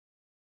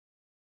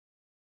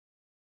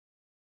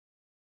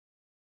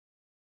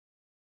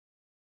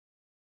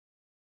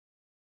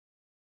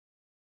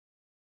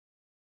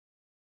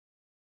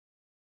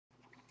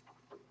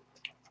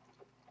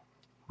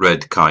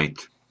Red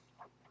Kite.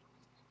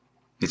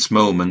 Its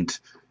moment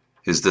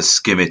is the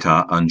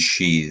scimitar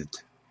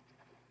unsheathed,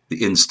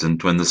 the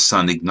instant when the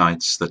sun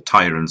ignites the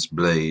tyrant's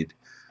blade,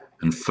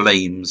 and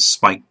flames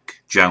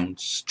spike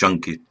jounce,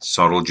 junket,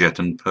 sorrel, jet,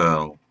 and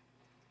pearl.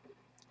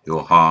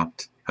 Your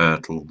heart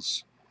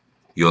hurtles,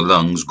 your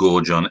lungs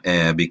gorge on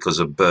air because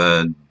a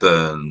bird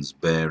burns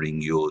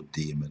bearing your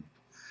daemon,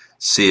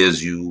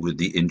 sears you with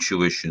the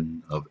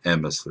intuition of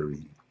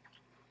emissary.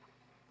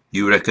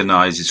 You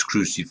recognize its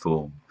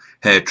cruciform,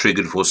 hair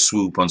triggered for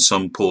swoop on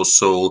some poor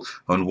soul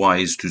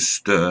unwise to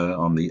stir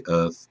on the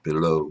earth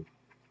below.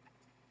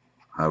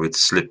 How it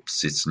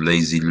slips its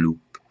lazy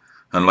loop,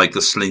 and like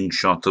the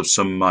slingshot of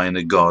some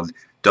minor god,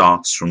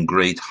 darts from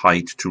great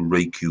height to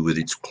rake you with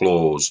its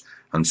claws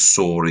and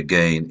soar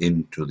again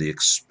into the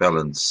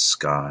expellant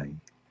sky.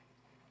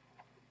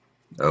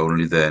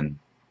 Only then,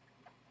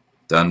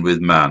 done with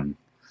man,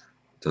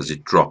 does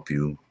it drop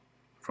you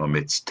from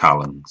its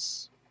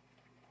talons.